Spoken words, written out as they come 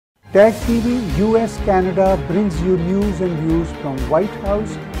Tag TV US Canada brings you news and views from White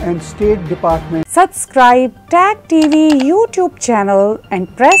House and State Department. Subscribe Tag TV YouTube channel and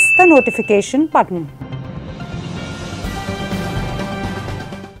press the notification button.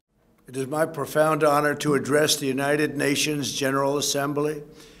 It is my profound honor to address the United Nations General Assembly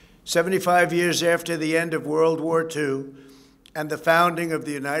 75 years after the end of World War II and the founding of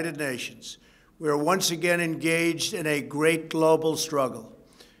the United Nations. We are once again engaged in a great global struggle.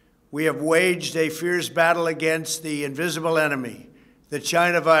 We have waged a fierce battle against the invisible enemy, the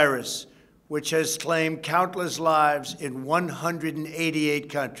China virus, which has claimed countless lives in 188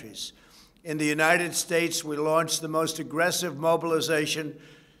 countries. In the United States, we launched the most aggressive mobilization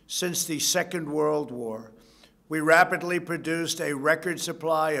since the Second World War. We rapidly produced a record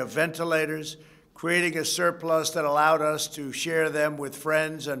supply of ventilators, creating a surplus that allowed us to share them with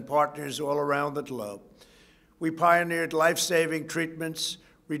friends and partners all around the globe. We pioneered life-saving treatments,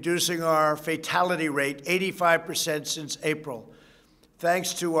 reducing our fatality rate 85% since April.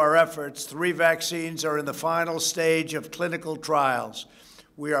 Thanks to our efforts, 3 vaccines are in the final stage of clinical trials.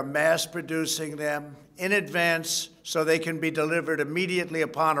 We are mass producing them in advance so they can be delivered immediately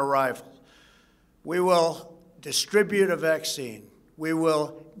upon arrival. We will distribute a vaccine. We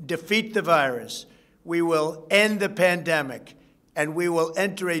will defeat the virus. We will end the pandemic, and we will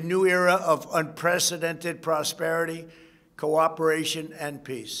enter a new era of unprecedented prosperity, cooperation, and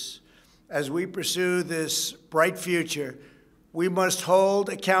peace. As we pursue this bright future, we must hold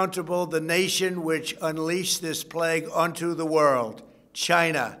accountable the nation which unleashed this plague onto the world,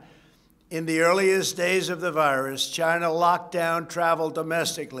 China. In the earliest days of the virus, China locked down travel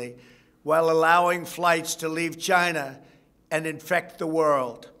domestically while allowing flights to leave China and infect the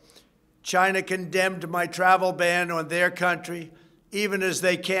world. China condemned my travel ban on their country, even as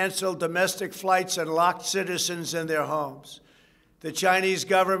they canceled domestic flights and locked citizens in their homes. The Chinese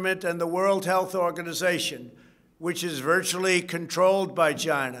government and the World Health Organization, which is virtually controlled by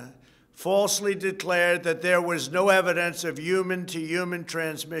China, falsely declared that there was no evidence of human-to-human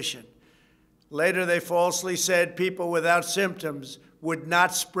transmission. Later, they falsely said people without symptoms would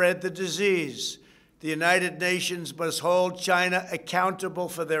not spread the disease. The United Nations must hold China accountable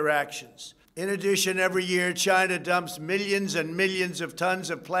for their actions. In addition, every year, China dumps millions and millions of tons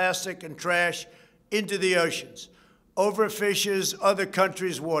of plastic and trash into the oceans, overfishes other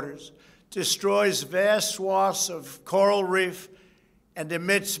countries' waters, destroys vast swaths of coral reef, and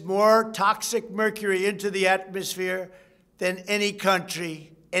emits more toxic mercury into the atmosphere than any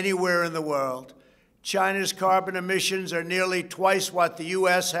country anywhere in the world. China's carbon emissions are nearly twice what the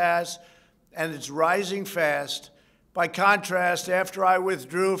U.S. has, and it's rising fast. By contrast, after I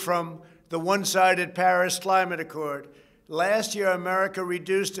withdrew from the one-sided Paris Climate Accord, last year America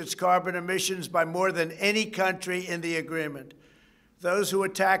reduced its carbon emissions by more than any country in the agreement. Those who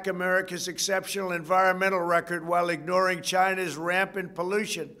attack America's exceptional environmental record while ignoring China's rampant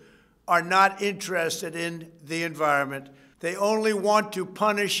pollution are not interested in the environment. They only want to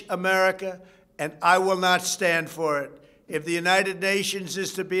punish America, and I will not stand for it. If the United Nations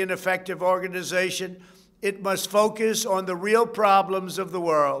is to be an effective organization, it must focus on the real problems of the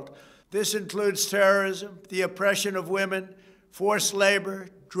world. This includes terrorism, the oppression of women, forced labor,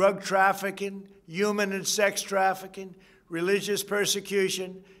 drug trafficking, human and sex trafficking, religious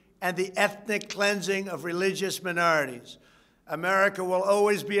persecution, and the ethnic cleansing of religious minorities. America will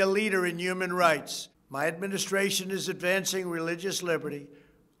always be a leader in human rights. My administration is advancing religious liberty,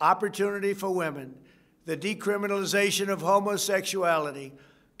 opportunity for women, the decriminalization of homosexuality,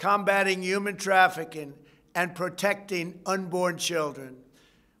 combating human trafficking, and protecting unborn children.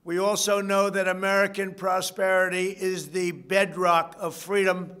 We also know that American prosperity is the bedrock of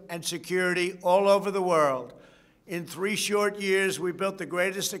freedom and security all over the world. In 3 short years, we built the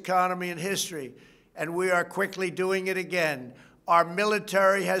greatest economy in history, and we are quickly doing it again. Our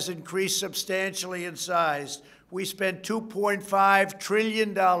military has increased substantially in size. We spent $2.5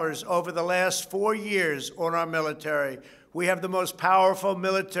 trillion over the last 4 years on our military. We have the most powerful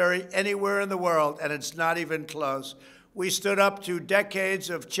military anywhere in the world, and it's not even close. We stood up to decades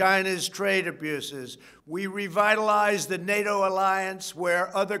of China's trade abuses. We revitalized the NATO alliance,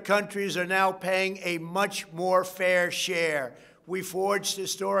 where other countries are now paying a much more fair share. We forged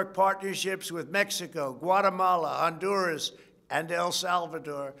historic partnerships with Mexico, Guatemala, Honduras, and El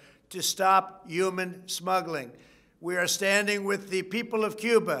Salvador to stop human smuggling. We are standing with the people of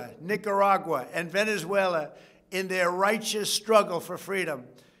Cuba, Nicaragua, and Venezuela in their righteous struggle for freedom.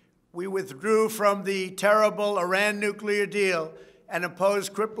 We withdrew from the terrible Iran nuclear deal and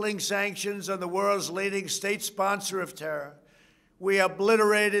imposed crippling sanctions on the world's leading state sponsor of terror. We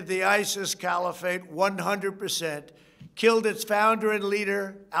obliterated the ISIS caliphate 100%, killed its founder and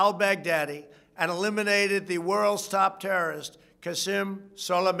leader, al-Baghdadi, and eliminated the world's top terrorist, Qasem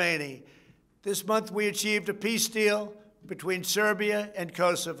Soleimani. This month, we achieved a peace deal between Serbia and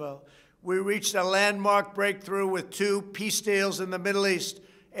Kosovo. We reached a landmark breakthrough with 2 peace deals in the Middle East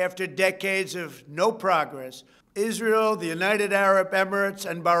after decades of no progress. Israel, the United Arab Emirates,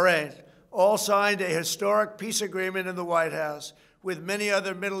 and Bahrain all signed a historic peace agreement in the White House, with many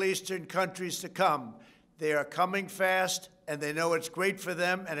other Middle Eastern countries to come. They are coming fast, and they know it's great for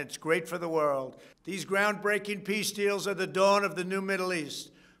them and it's great for the world. These groundbreaking peace deals are the dawn of the new Middle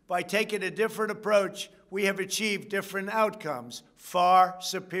East. By taking a different approach, we have achieved different outcomes, far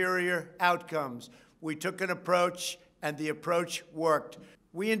superior outcomes. We took an approach, and the approach worked.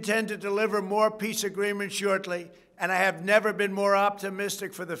 We intend to deliver more peace agreements shortly, and I have never been more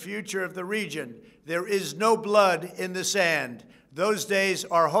optimistic for the future of the region. There is no blood in the sand. Those days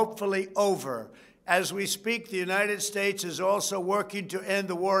are hopefully over. As we speak, the United States is also working to end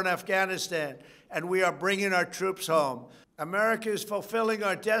the war in Afghanistan, and we are bringing our troops home. America is fulfilling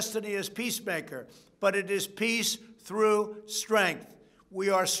our destiny as peacemaker, but it is peace through strength. We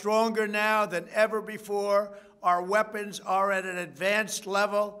are stronger now than ever before. Our weapons are at an advanced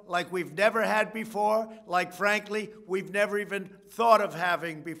level like we've never had before, like, frankly, we've never even thought of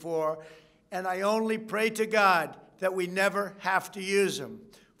having before. And I only pray to God that we never have to use them.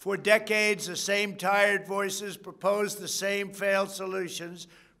 For decades, the same tired voices proposed the same failed solutions,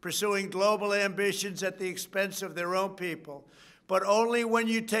 pursuing global ambitions at the expense of their own people. But only when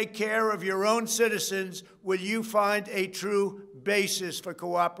you take care of your own citizens will you find a true basis for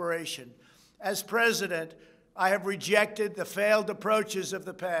cooperation. As president, I have rejected the failed approaches of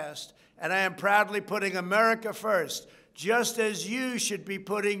the past, and I am proudly putting America first, just as you should be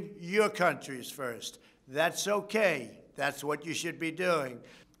putting your countries first. That's okay. That's what you should be doing.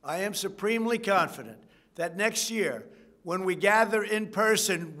 I am supremely confident that next year, when we gather in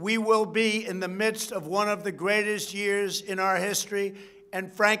person, we will be in the midst of one of the greatest years in our history,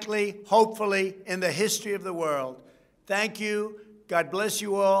 and frankly, hopefully, in the history of the world. Thank you. God bless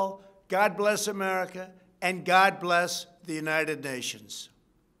you all. God bless America. And God bless the United Nations.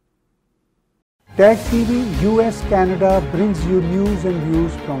 TAG TV US Canada brings you news and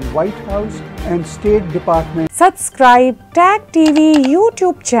views from White House and State Department. Subscribe TAG TV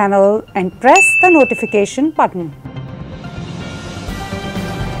YouTube channel and press the notification button.